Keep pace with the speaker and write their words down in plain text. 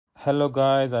Hello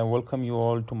guys, I welcome you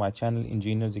all to my channel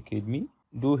Engineers Academy.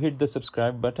 Do hit the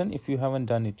subscribe button if you haven't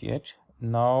done it yet.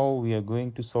 Now we are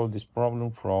going to solve this problem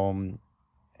from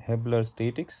Hibbeler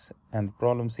Statics, and the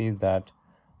problem says that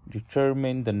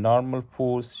determine the normal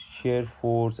force, shear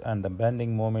force and the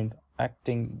bending moment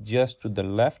acting just to the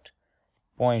left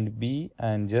point B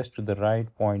and just to the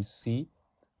right point C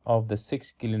of the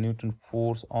 6 kilonewton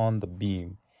force on the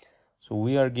beam. So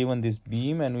we are given this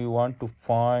beam and we want to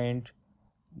find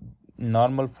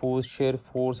normal force, shear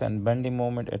force and bending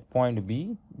moment at point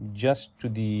B just to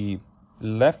the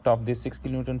left of this 6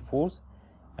 kilonewton force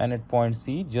and at point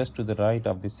C just to the right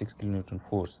of this 6 kilonewton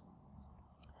force.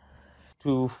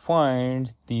 To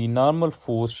find the normal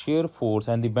force, shear force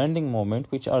and the bending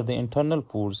moment, which are the internal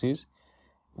forces,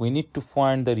 we need to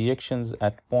find the reactions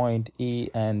at point A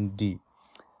and D.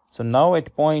 So now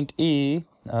at point A,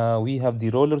 we have the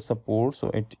roller support.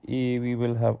 So at A, we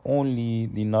will have only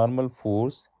the normal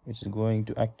force, which is going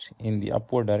to act in the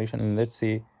upward direction. And let's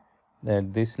say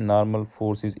that this normal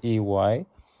force is AY.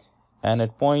 And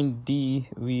at point D,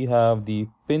 we have the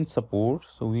pin support.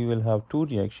 So we will have two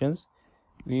reactions.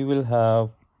 We will have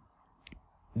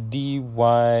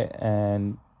DY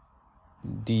and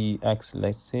DX,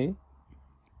 let's say.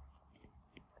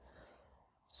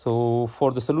 So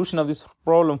for the solution of this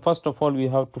problem, first of all, we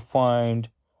have to find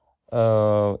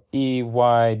AY,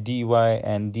 DY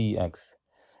and DX.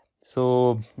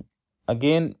 So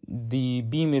again, the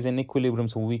beam is in equilibrium,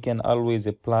 so we can always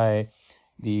apply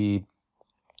the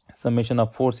summation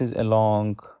of forces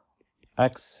along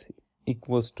x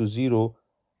equals to 0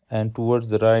 and towards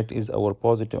the right is our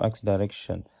positive x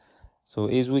direction. So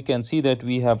as we can see that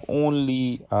we have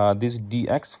only this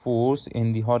dx force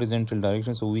in the horizontal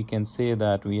direction, so we can say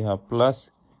that we have plus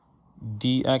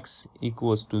dx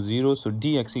equals to 0. So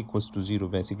dx equals to 0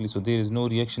 basically. So there is no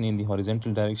reaction in the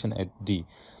horizontal direction at D.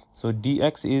 So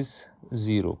dx is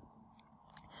 0.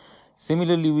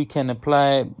 Similarly, we can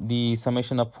apply the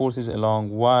summation of forces along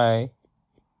y,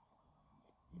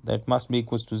 that must be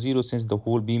equals to 0 since the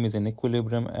whole beam is in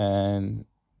equilibrium and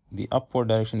the upward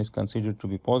direction is considered to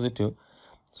be positive.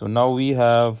 So now we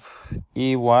have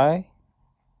AY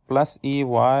plus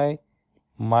AY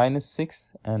minus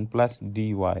 6 and plus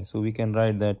DY. So we can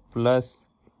write that plus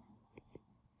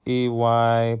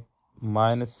AY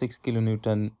minus 6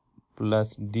 kilonewton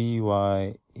plus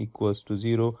DY equals to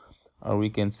 0, or we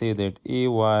can say that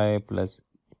AY plus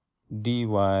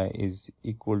DY is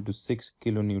equal to 6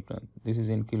 kilonewton. This is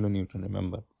in kilonewton,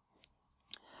 remember.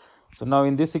 So now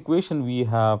in this equation we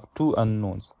have two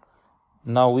unknowns.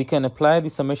 Now we can apply the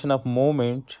summation of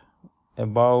moment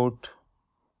about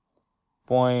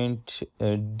point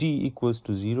D equals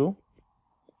to 0,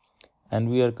 and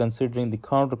we are considering the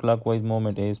counterclockwise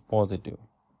moment as positive.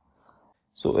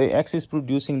 So AX is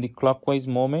producing the clockwise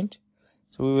moment,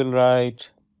 so we will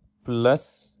write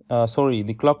plus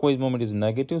the clockwise moment is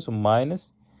negative, so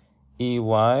minus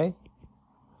AY,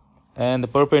 and the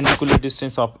perpendicular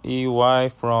distance of AY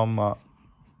from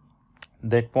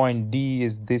that point D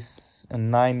is this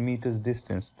 9 meters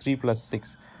distance, 3 plus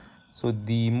 6. So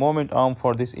the moment arm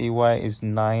for this AY is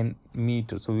 9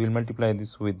 meters, so we will multiply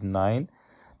this with 9.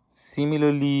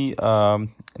 Similarly,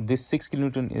 this 6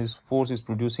 kilonewton force is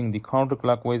producing the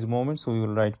counterclockwise moment, so we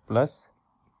will write plus,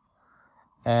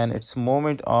 and its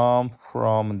moment arm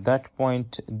from that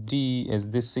point D is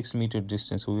this 6 meter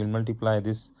distance, so we will multiply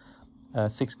this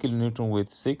 6 kilonewton with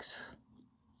 6,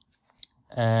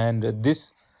 and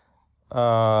this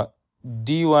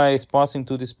dy is passing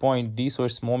to this point D, so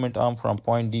its moment arm from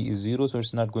point D is 0, so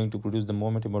it's not going to produce the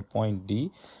moment about point D.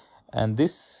 And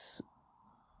this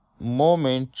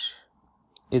moment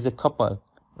is a couple,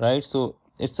 right? So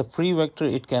it's a free vector,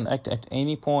 it can act at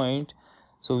any point,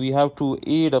 so we have to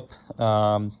add up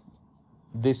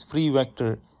this free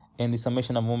vector in the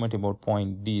summation of moment about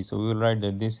point D. So we will write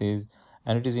that this is,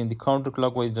 and it is in the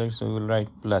counterclockwise direction, so we will write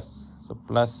plus, so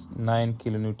plus 9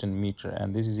 kilonewton meter,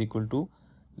 and this is equal to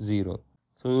 0.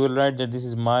 So we will write that this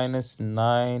is minus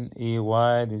 9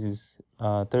 AY, this is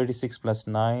 36 plus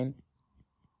 9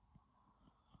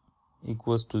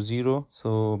 equals to 0.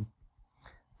 So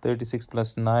 36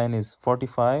 plus 9 is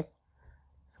 45.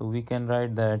 So we can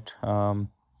write that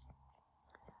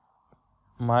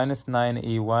minus 9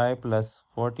 AY plus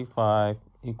 45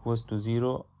 equals to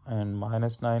 0, and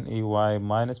minus 9 AY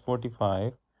minus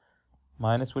 45,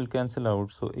 minus will cancel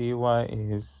out, so AY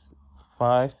is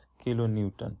 5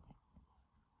 kilonewton.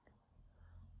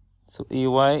 So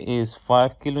AY is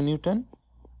 5 kilonewton,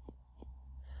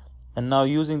 and now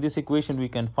using this equation we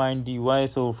can find dy.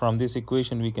 So from this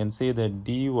equation we can say that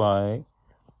dy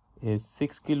is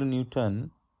 6 kilonewton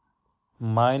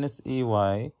minus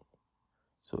AY,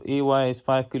 So AY is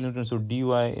 5 kilonewton, so dy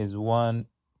is 1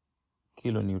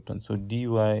 kilonewton. So dy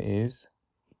is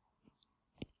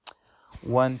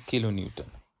 1 kilonewton.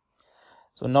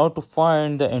 So now to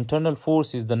find the internal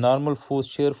forces, the normal force,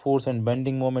 shear force, and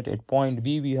bending moment at point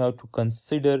B, we have to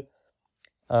consider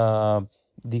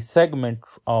the segment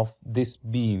of this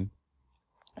beam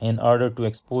in order to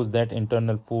expose that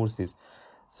internal forces.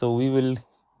 So we will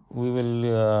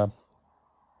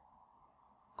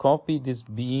copy this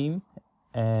beam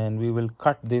and we will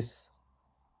cut this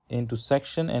into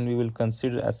section, and we will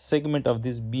consider a segment of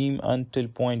this beam until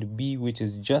point B, which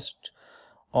is just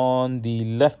on the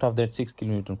left of that 6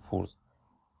 kilonewton force.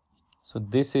 So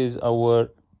this is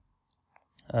our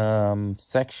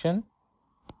section.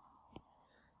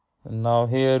 Now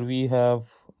here we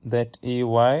have that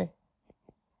AY,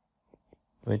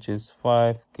 which is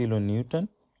 5 kilonewton.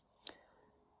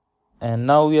 And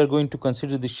now we are going to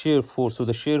consider the shear force. So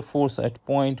the shear force at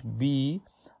point B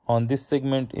on this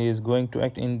segment is going to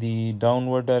act in the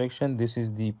downward direction. This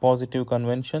is the positive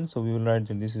convention. So we will write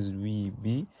that this is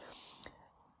VB.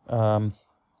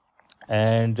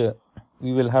 And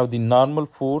we will have the normal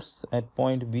force at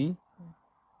point B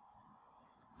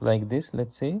like this.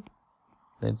 Let's say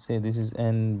this is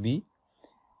NB.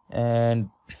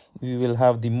 And we will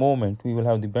have the moment. We will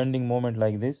have the bending moment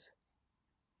like this.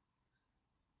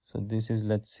 So this is,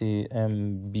 let's say,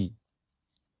 MB.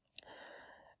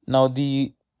 Now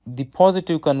the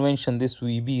positive convention, this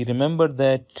VB, remember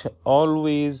that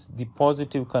always the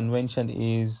positive convention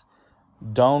is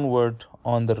downward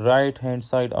on the right hand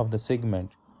side of the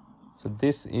segment. So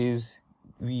this is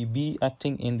VB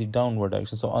acting in the downward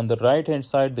direction. So on the right hand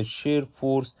side, the shear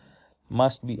force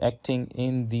must be acting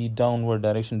in the downward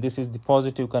direction. This is the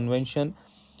positive convention,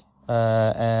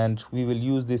 and we will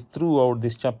use this throughout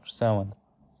this chapter 7.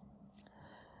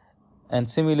 And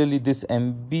similarly, this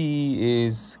MB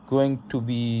is going to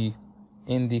be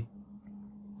in the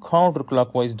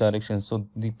counterclockwise direction. So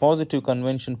the positive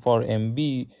convention for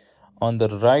MB on the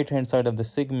right hand side of the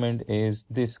segment is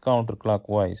this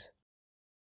counterclockwise.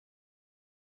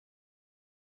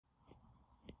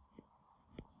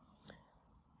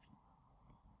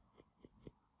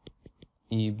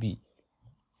 EB.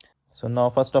 So now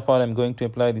first of all, I'm going to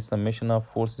apply the summation of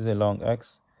forces along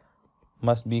X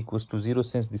must be equals to 0,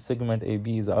 since the segment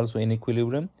AB is also in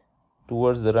equilibrium.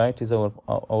 Towards the right is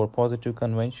our positive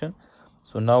convention.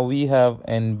 So now we have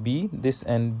NB, this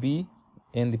NB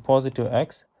in the positive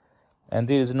X, and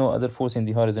there is no other force in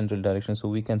the horizontal direction. So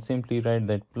we can simply write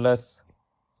that plus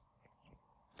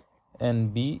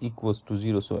NB equals to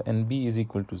 0. So NB is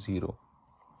equal to 0.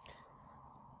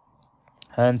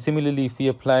 And similarly, if we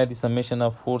apply the summation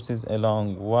of forces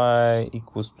along Y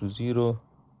equals to 0,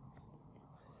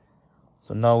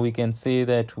 so now we can say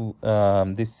that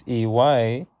this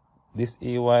AY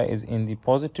is in the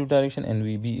positive direction and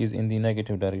VB is in the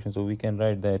negative direction. So we can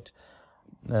write that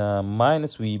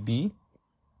minus VB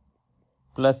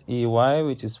plus AY,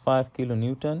 which is 5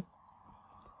 kilonewton,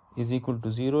 is equal to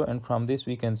 0. And from this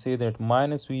we can say that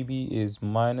minus VB is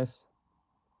minus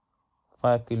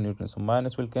 5 kilonewton. So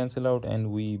minus will cancel out and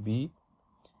VB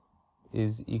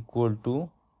is equal to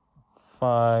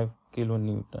 5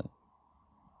 kilonewton.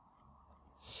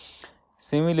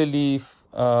 Similarly,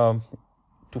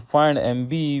 to find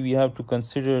MB, we have to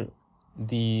consider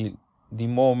the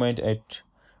moment at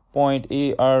point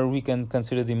A, or we can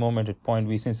consider the moment at point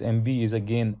B. Since MB is,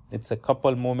 again, it's a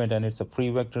couple moment and it's a free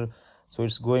vector, so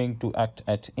it's going to act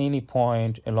at any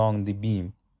point along the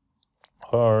beam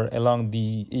or along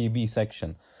the AB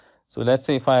section. So let's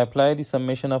say if I apply the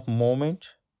summation of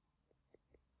moment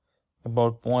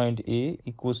about point A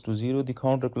equals to 0, the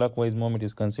counterclockwise moment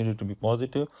is considered to be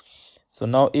positive. So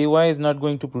now AY is not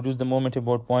going to produce the moment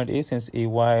about point A, since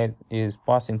AY is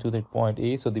passing to that point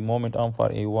A. So the moment arm for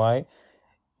AY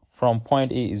from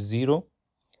point A is 0.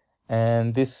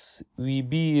 And this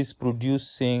VB is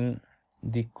producing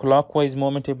the clockwise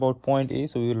moment about point A.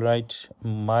 So we will write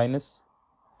minus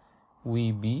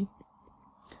VB.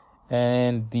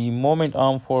 And the moment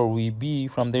arm for VB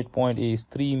from that point A is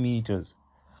 3 meters.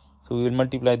 So we will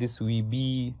multiply this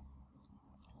VB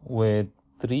with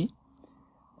 3.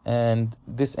 And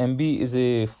this MB is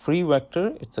a free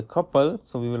vector, it's a couple,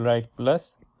 so we will write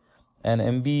plus, and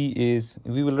MB is,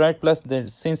 we will write plus that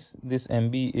since this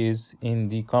MB is in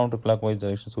the counterclockwise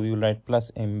direction, so we will write plus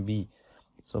MB.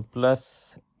 So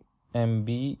plus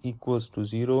MB equals to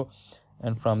 0,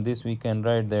 and from this we can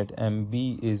write that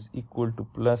MB is equal to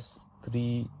plus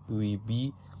 3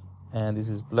 VB, and this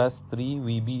is plus 3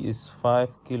 VB is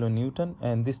 5 kilonewton,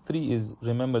 and this 3 is,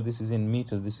 remember, this is in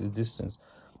meters, this is distance.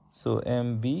 So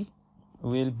MB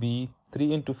will be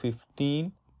 3 into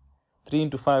 15, 3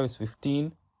 into 5 is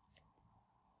 15,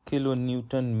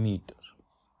 kilonewton meter.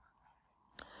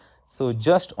 So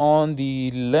just on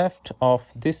the left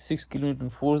of this 6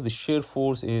 kilonewton force, the shear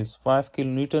force is 5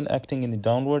 kilonewton acting in the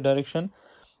downward direction,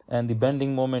 and the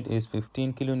bending moment is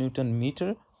 15 kilonewton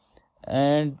meter,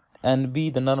 and B,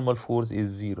 the normal force, is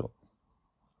 0.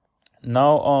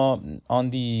 Now on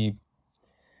the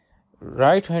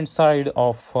right hand side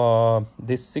of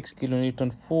this 6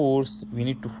 kilonewton force, we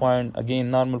need to find again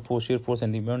normal force, shear force,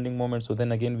 and the bending moment. So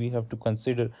then again we have to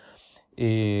consider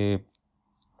a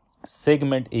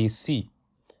segment AC.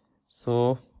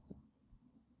 So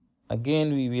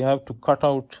again we have to cut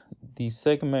out the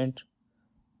segment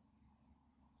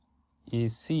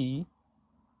AC.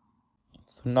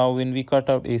 So now when we cut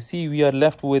out AC, we are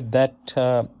left with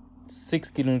that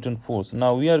 6 kilonewton force.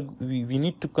 Now we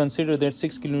need to consider that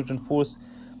 6 kilonewton force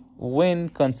when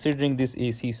considering this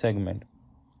AC segment.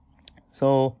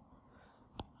 So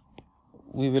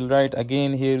we will write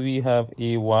again, here we have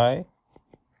AY,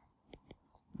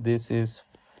 this is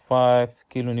 5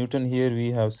 kilonewton, here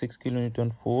we have 6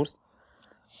 kilonewton force,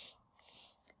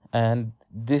 and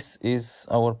this is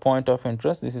our point of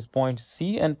interest, this is point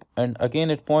C, and again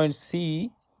at point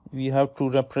C we have to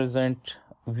represent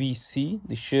VC,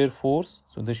 the shear force.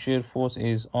 So the shear force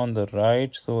is on the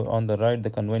right, so on the right the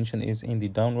convention is in the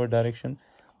downward direction.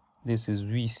 This is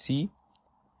VC,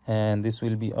 and this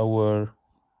will be our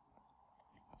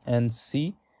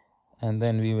NC, and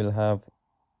then we will have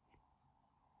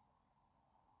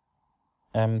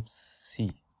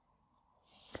MC.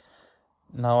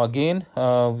 Now again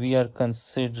we are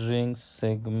considering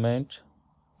segment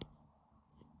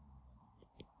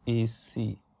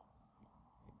AC.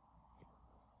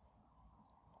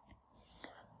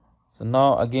 So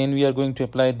now again we are going to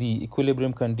apply the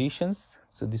equilibrium conditions.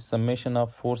 So the summation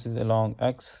of forces along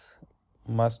X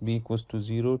must be equals to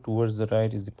 0. Towards the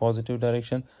right is the positive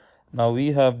direction. Now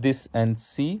we have this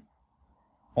NC,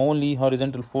 only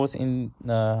horizontal force in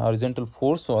horizontal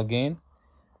force. So again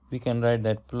we can write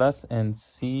that plus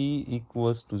NC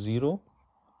equals to 0.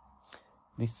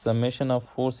 The summation of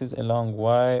forces along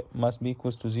Y must be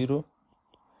equals to 0.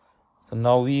 So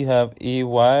now we have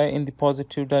AY in the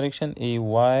positive direction,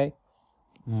 AY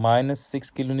minus 6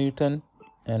 kilonewton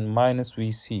and minus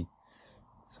VC.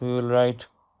 So we will write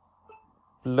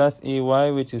plus AY,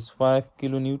 which is 5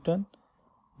 kilonewton,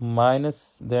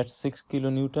 minus that 6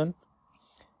 kilonewton,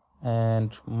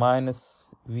 and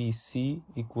minus VC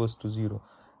equals to 0.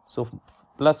 So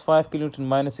plus 5 kilonewton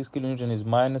minus 6 kilonewton is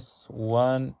minus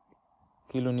 1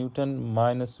 kilonewton,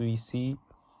 minus VC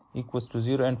equals to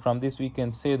 0, and from this we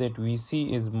can say that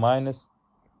VC is minus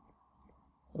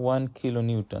 1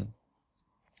 kilonewton.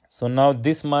 So now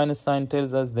this minus sign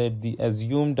tells us that the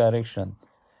assumed direction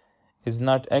is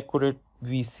not accurate.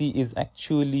 VC is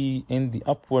actually in the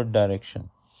upward direction.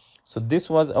 So this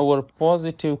was our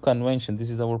positive convention. This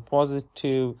is our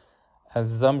positive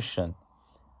assumption.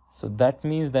 So that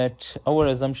means that our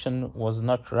assumption was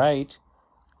not right,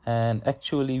 and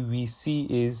actually VC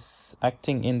is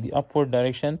acting in the upward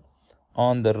direction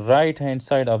on the right hand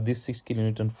side of this 6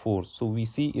 kilonewton force. So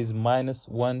VC is minus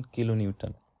 1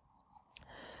 kilonewton.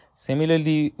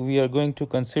 Similarly, we are going to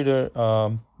consider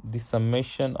the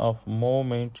summation of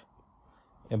moment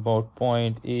about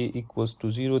point A equals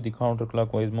to 0. The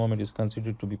counterclockwise moment is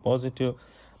considered to be positive.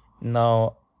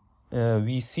 Now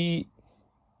VC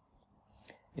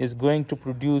is going to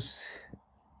produce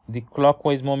the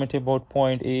clockwise moment about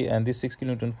point A, and this 6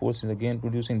 kilonewton force is again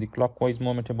producing the clockwise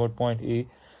moment about point A.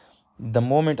 The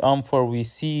moment arm for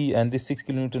VC and this 6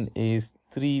 kilonewton is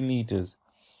 3 meters.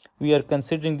 We are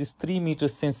considering this 3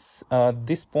 meters since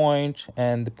this point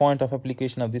and the point of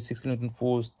application of this 6 kilonewton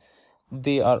force,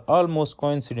 they are almost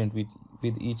coincident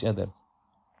with each other.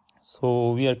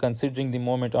 So we are considering the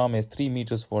moment arm as 3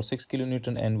 meters for 6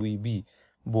 kilonewton and VB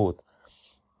both.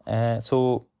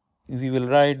 So we will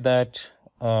write that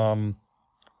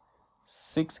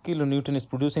 6 kilonewton is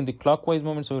producing the clockwise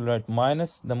moment, so we'll write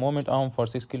minus the moment arm for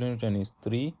 6 kilonewton is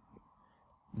 3.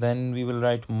 Then we will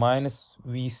write minus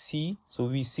VC, so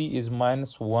VC is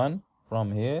minus 1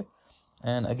 from here,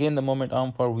 and again the moment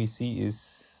arm for VC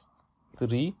is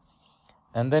 3.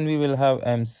 And then we will have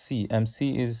MC.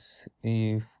 MC is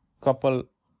a couple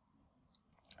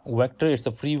vector, it's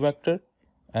a free vector,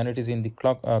 and it is in the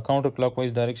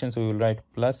counterclockwise direction, so we will write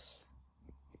plus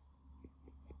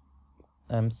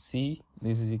MC,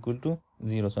 this is equal to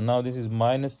 0. So now this is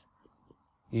minus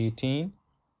 18,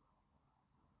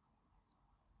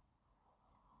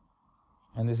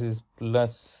 and this is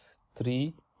plus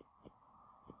 3,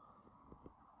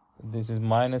 this is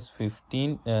minus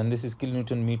 15, and this is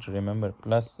kilonewton meter, remember,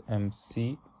 plus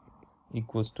MC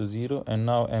equals to 0, and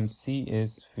now MC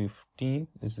is 15,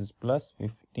 this is plus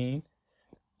 15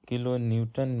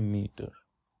 kilonewton meter.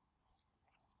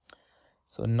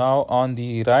 So now on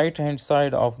the right hand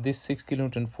side of this 6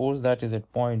 kilonewton force, that is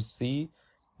at point C,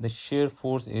 the shear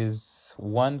force is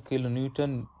 1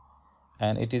 kilonewton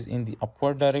and it is in the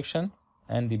upward direction,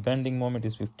 and the bending moment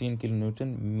is 15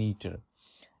 kilonewton meter,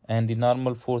 and the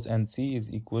normal force NC is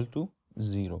equal to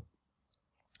 0.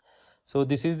 So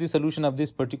this is the solution of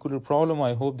this particular problem.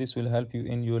 I hope this will help you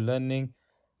in your learning.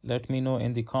 Let me know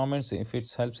in the comments if it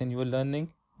helps in your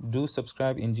learning. Do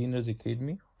subscribe Engineers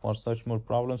Academy for such more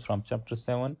problems from chapter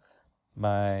 7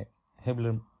 by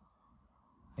Hibbeler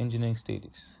Engineering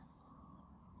Statics.